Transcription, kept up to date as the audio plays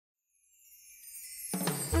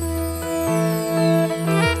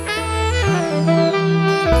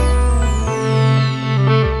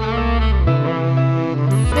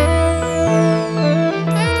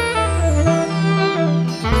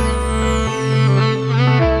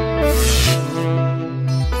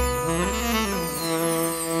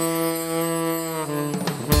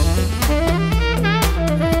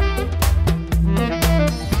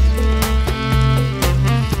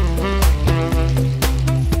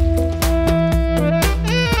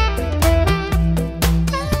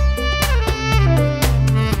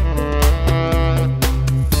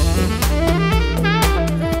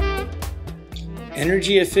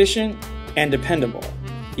Energy efficient and dependable,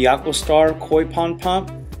 the Aquastar Koi Pond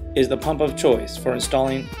Pump is the pump of choice for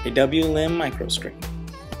installing a Lim Micron Screen.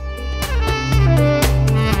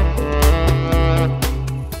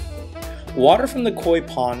 Water from the koi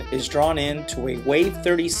pond is drawn into a Wave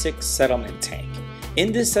 36 settlement tank.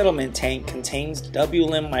 In this settlement tank contains the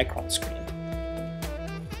Lim Micron Screen.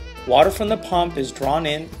 Water from the pump is drawn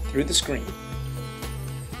in through the screen.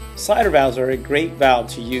 Slider valves are a great valve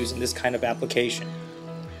to use in this kind of application.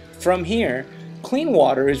 From here, clean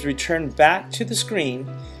water is returned back to the screen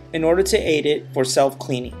in order to aid it for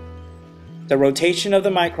self-cleaning. The rotation of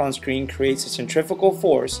the Micron Screen creates a centrifugal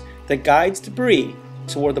force that guides debris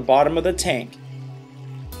toward the bottom of the tank.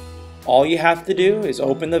 All you have to do is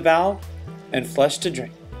open the valve and flush to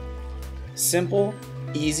drain. Simple,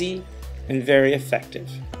 easy, and very effective.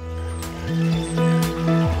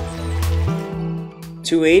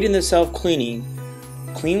 To aid in the self-cleaning,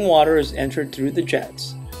 clean water is entered through the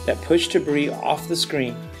jets that push debris off the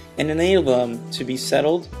screen and enable them to be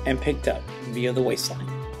settled and picked up via the waistline.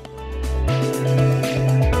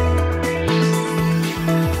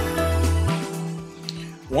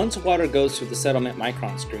 Once water goes through the settlement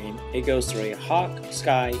Micron Screen, it goes through a Hawk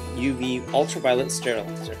Sky UV ultraviolet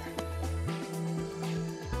sterilizer.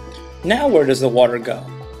 Now where does the water go?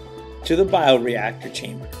 To the bioreactor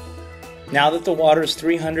chamber. Now that the water is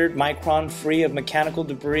 300 micron free of mechanical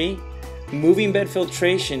debris, moving bed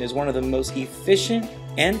filtration is one of the most efficient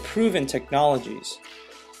and proven technologies.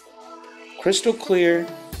 Crystal clear,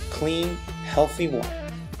 clean, healthy water.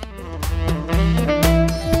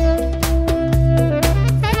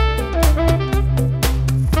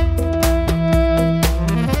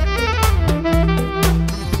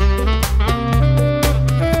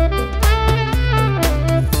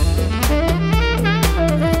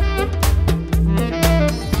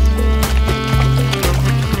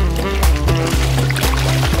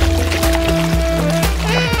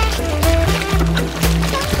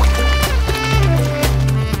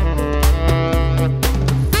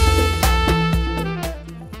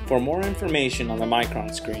 For more information on the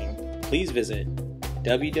Micron Screen, please visit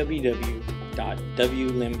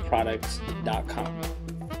www.wlimproducts.com.